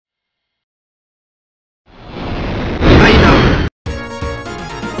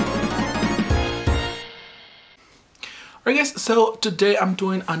Alright guys, so today I'm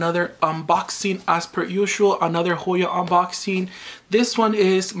doing another unboxing as per usual, another Hoya unboxing. This one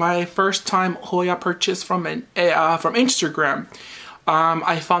is my first time Hoya purchase from Instagram.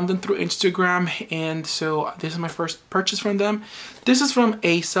 I found them through Instagram, and so this is my first purchase from them. This is from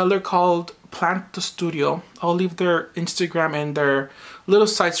a seller called PlantTheStudio. I'll leave their Instagram and their little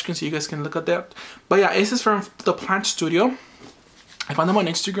side screen so you guys can look at that. But yeah, this is from the PlantTheStudio. I found them on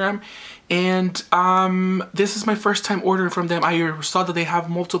Instagram, and this is my first time ordering from them. I saw that they have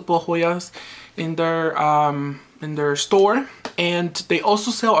multiple Hoyas in their store, and they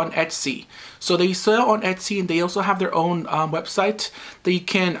also sell on Etsy. So they sell on Etsy, and they also have their own website that you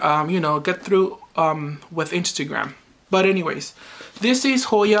can you know, get through with Instagram. But anyways, this is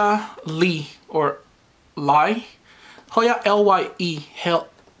Hoya Lyi, or Lyi, Hoya Lyi.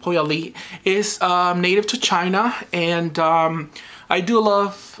 Hoya Lyi is native to China, and I do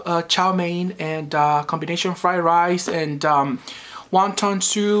love chow mein and combination fried rice and wonton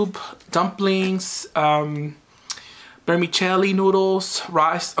soup, dumplings, vermicelli noodles,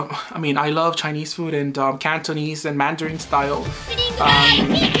 rice. I mean, I love Chinese food and Cantonese and Mandarin style.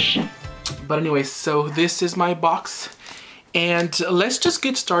 But anyways, so this is my box, and let's just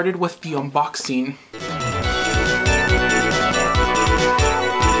get started with the unboxing.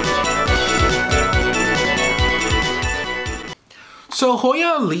 So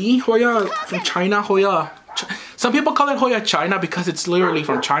Hoya Lyi, Hoya from China, some people call it Hoya China because it's literally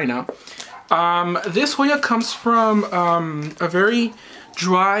from China. This Hoya comes from a very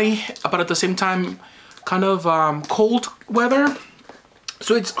dry, but at the same time kind of cold weather.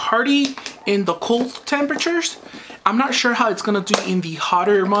 So it's hardy in the cold temperatures. I'm not sure how it's gonna do in the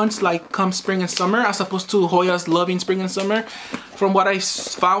hotter months, like come spring and summer, as opposed to Hoyas loving spring and summer. From what I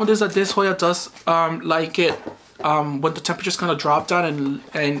found is that this Hoya does like it when the temperatures kind of drop down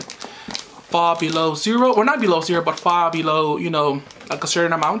and fall below zero, or not below zero, but fall below, you know, like a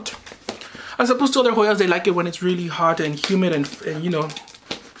certain amount. As opposed to other Hoyas, they like it when it's really hot and humid, and you know,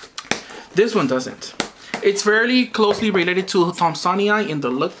 this one doesn't. It's very closely related to Thompsonii in the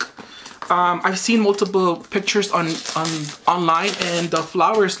look. I've seen multiple pictures online, and the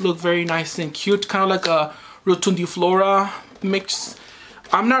flowers look very nice and cute, kind of like a rotundiflora mix.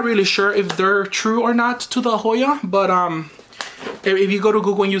 I'm not really sure if they're true or not to the Hoya, but if you go to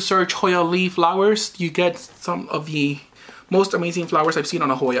Google and you search Hoya Lyi flowers, you get some of the most amazing flowers I've seen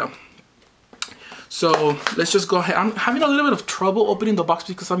on a Hoya. So let's just go ahead. I'm having a little bit of trouble opening the box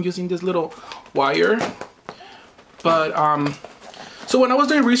because I'm using this little wire. But so when I was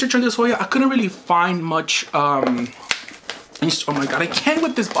doing research on this Hoya, I couldn't really find much. Oh my god, I can't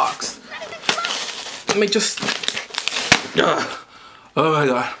with this box. Let me just. Oh my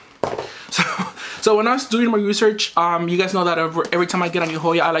god. So when I was doing my research, you guys know that every time I get a new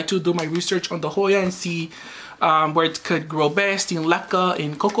Hoya, I like to do my research on the Hoya and see where it could grow best, in leca,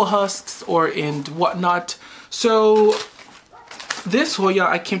 in cocoa husks, or in whatnot. So this Hoya,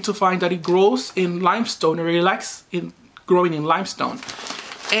 I came to find that it grows in limestone, or it likes growing in limestone.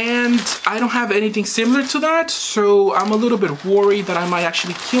 And I don't have anything similar to that, so I'm a little bit worried that I might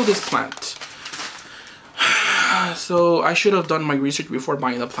actually kill this plant. So I should have done my research before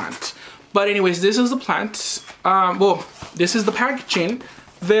buying the plant. But anyways, this is the plant. Well, this is the packaging.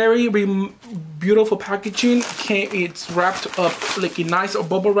 Very beautiful packaging. It's wrapped up like a nice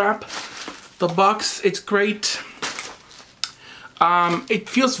bubble wrap. The box, it's great. It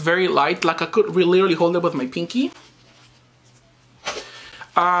feels very light, like I could literally hold it with my pinky.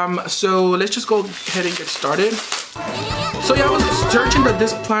 So let's just go ahead and get started. So yeah, I was searching that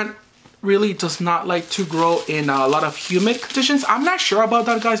this plant really does not like to grow in a lot of humid conditions. I'm not sure about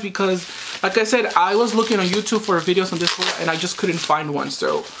that, guys, because like I said, I was looking on YouTube for videos on this one and I just couldn't find one.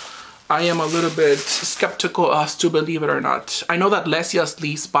 So I am a little bit skeptical as to believe it or not. I know that Lesia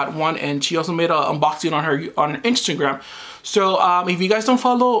Leaves bought one, and she also made an unboxing on Instagram. So if you guys don't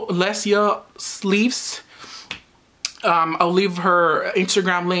follow Lesia Leaves, I'll leave her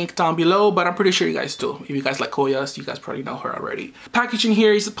Instagram link down below, but I'm pretty sure you guys do. If you guys like Hoyas, you guys probably know her already. Packaging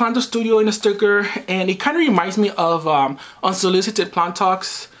here is PlantTheStudio in a sticker, and it kind of reminds me of Unsolicited Plant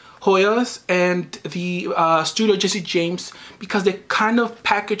Talks Hoyas and the Studio Jesse James, because they kind of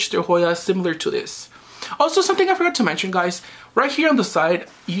package their Hoyas similar to this. Also, something I forgot to mention, guys, right here on the side,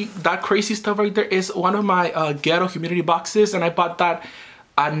 that crazy stuff right there is one of my ghetto humidity boxes, and I bought that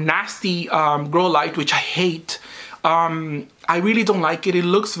nasty grow light, which I hate. I really don't like it. It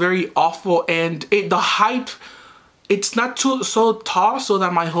looks very awful, and the height, it's not so tall so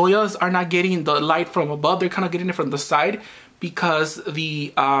that my Hoyas are not getting the light from above. They're kind of getting it from the side because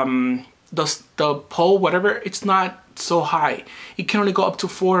the the pole, whatever, it's not so high. It can only go up to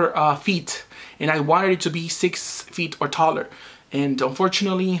 4 feet, and I wanted it to be 6 feet or taller. And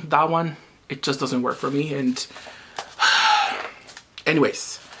unfortunately, that one, it just doesn't work for me. And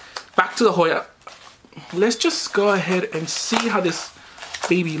anyways, back to the Hoya. Let's just go ahead and see how this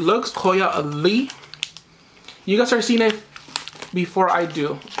baby looks. Hoya Lyi. You guys are seeing it before I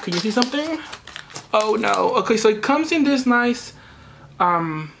do. Can you see something? Oh no. Okay, so it comes in this nice,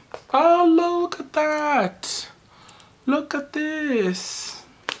 oh, look at that. Look at this.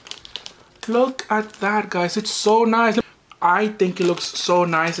 Look at that, guys. It's so nice. I think it looks so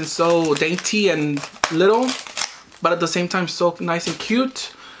nice and so dainty and little, but at the same time so nice and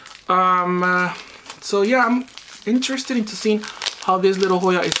cute. So yeah, I'm interested into seeing how this little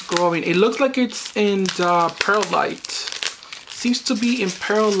Hoya is growing. It looks like it's in perlite. Seems to be in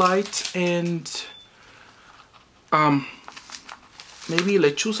perlite and maybe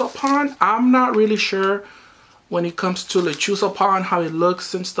lechuza pond. I'm not really sure when it comes to lechuza pond, how it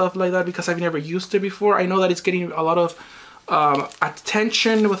looks and stuff like that, because I've never used it before. I know that it's getting a lot of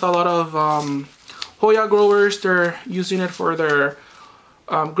attention with a lot of Hoya growers. They're using it for their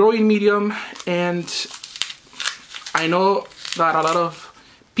growing medium, and I know that a lot of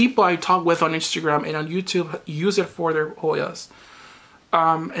people I talk with on Instagram and on YouTube use it for their Hoyas,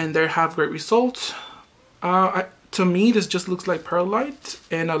 and they have great results. To me, this just looks like perlite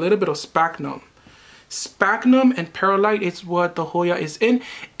and a little bit of sphagnum. Sphagnum and perlite is what the Hoya is in.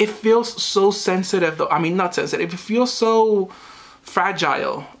 It feels so sensitive though. I mean, not sensitive. It feels so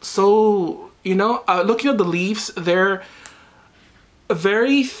fragile. So, you know, looking at the leaves, they're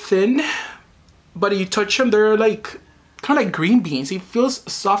very thin, but you touch them, they're like kind of like green beans. It feels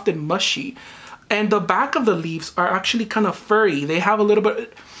soft and mushy. And the back of the leaves are actually kind of furry. They have a little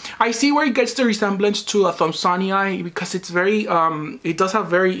bit, I see where it gets the resemblance to a Thomsonii, because it's very, it does have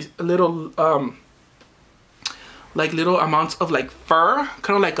very little, like little amounts of like fur,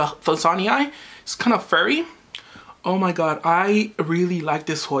 kind of like a Thomsonii. It's kind of furry. Oh my god, I really like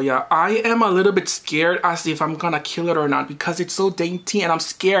this Hoya. I am a little bit scared as if I'm gonna kill it or not, because it's so dainty and I'm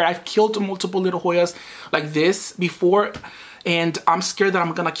scared. I've killed multiple little Hoyas like this before, and I'm scared that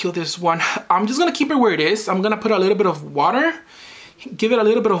I'm gonna kill this one. I'm just gonna keep it where it is. I'm gonna put a little bit of water, give it a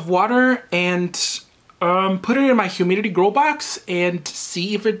little bit of water, and put it in my humidity grow box and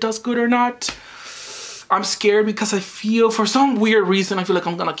see if it does good or not. I'm scared because I feel, for some weird reason, I feel like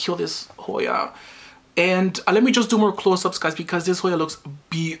I'm gonna kill this Hoya. And let me just do more close-ups, guys, because this Hoya looks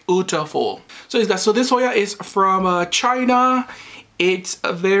beautiful. So yes, guys, so this Hoya is from China. It's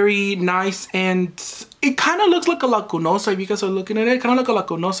very nice, and it kind of looks like a lacunosa. If you guys are looking at it, kind of like a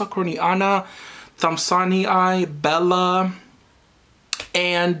lacunosa, corniana, Thomsonii, Bella.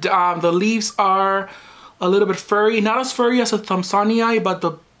 And the leaves are a little bit furry, not as furry as a Thomsonii, but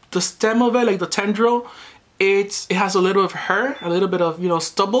the stem of it, like the tendril, it has a little of hair, a little bit of, you know,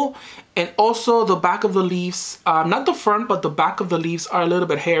 stubble. And also the back of the leaves, not the front, but the back of the leaves are a little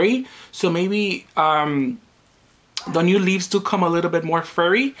bit hairy. So maybe the new leaves do come a little bit more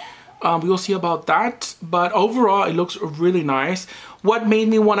furry. We will see about that. But overall, it looks really nice. What made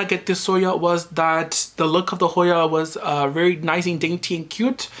me want to get this Hoya was that the look of the Hoya was very nice and dainty and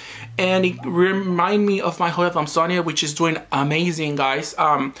cute. And it reminded me of my Hoya Thomsonii, which is doing amazing, guys.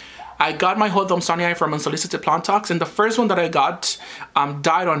 I got my Hoya Thomsonii from Unsolicited Plant Talks, and the first one that I got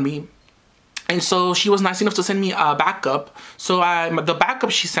died on me. And so she was nice enough to send me a backup. So the backup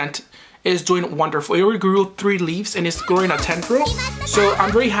she sent is doing wonderful. It already grew 3 leaves and it's growing a tendril. So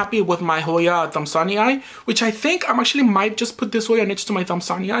I'm very happy with my Hoya Thomsonii, which I think I actually might just put this Hoya next to my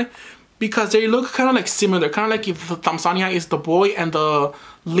Thomsonii, because they look kind of like similar. Kind of like if the Thomsonii is the boy and the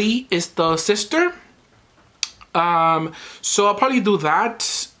Lyi is the sister. So I'll probably do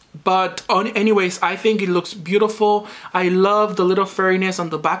that. But anyways, I think it looks beautiful. I love the little furriness on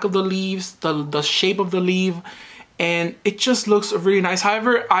the back of the leaves, the shape of the leaf, and it just looks really nice.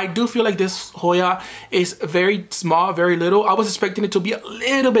 However, I do feel like this Hoya is very small, very little. I was expecting it to be a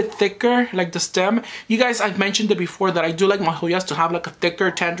little bit thicker, like the stem. You guys, I've mentioned it before that I do like my Hoyas to have like a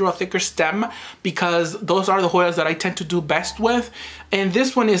thicker tendril, a thicker stem, because those are the Hoyas that I tend to do best with. And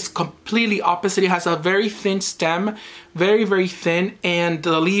this one is completely opposite. It has a very thin stem, very, very thin, and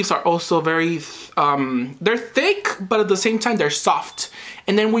the leaves are also very, they're thick, but at the same time, they're soft.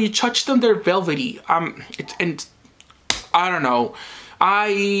 And then when you touch them, they're velvety. And I don't know.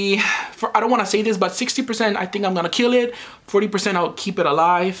 I don't want to say this, but 60% I think I'm gonna kill it. 40% I'll keep it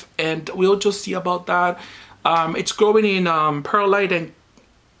alive, and we'll just see about that. It's growing in perlite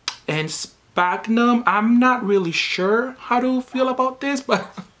and sphagnum. I'm not really sure how to feel about this, but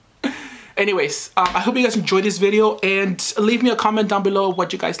Anyways, I hope you guys enjoyed this video, and leave me a comment down below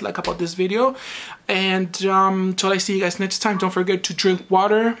what you guys like about this video. And till I see you guys next time, don't forget to drink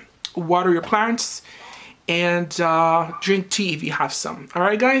water, water your plants, and drink tea if you have some.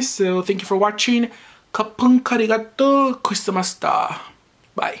 Alright guys, so thank you for watching. Kapung karigato, kusamasta.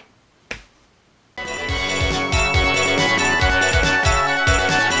 Bye.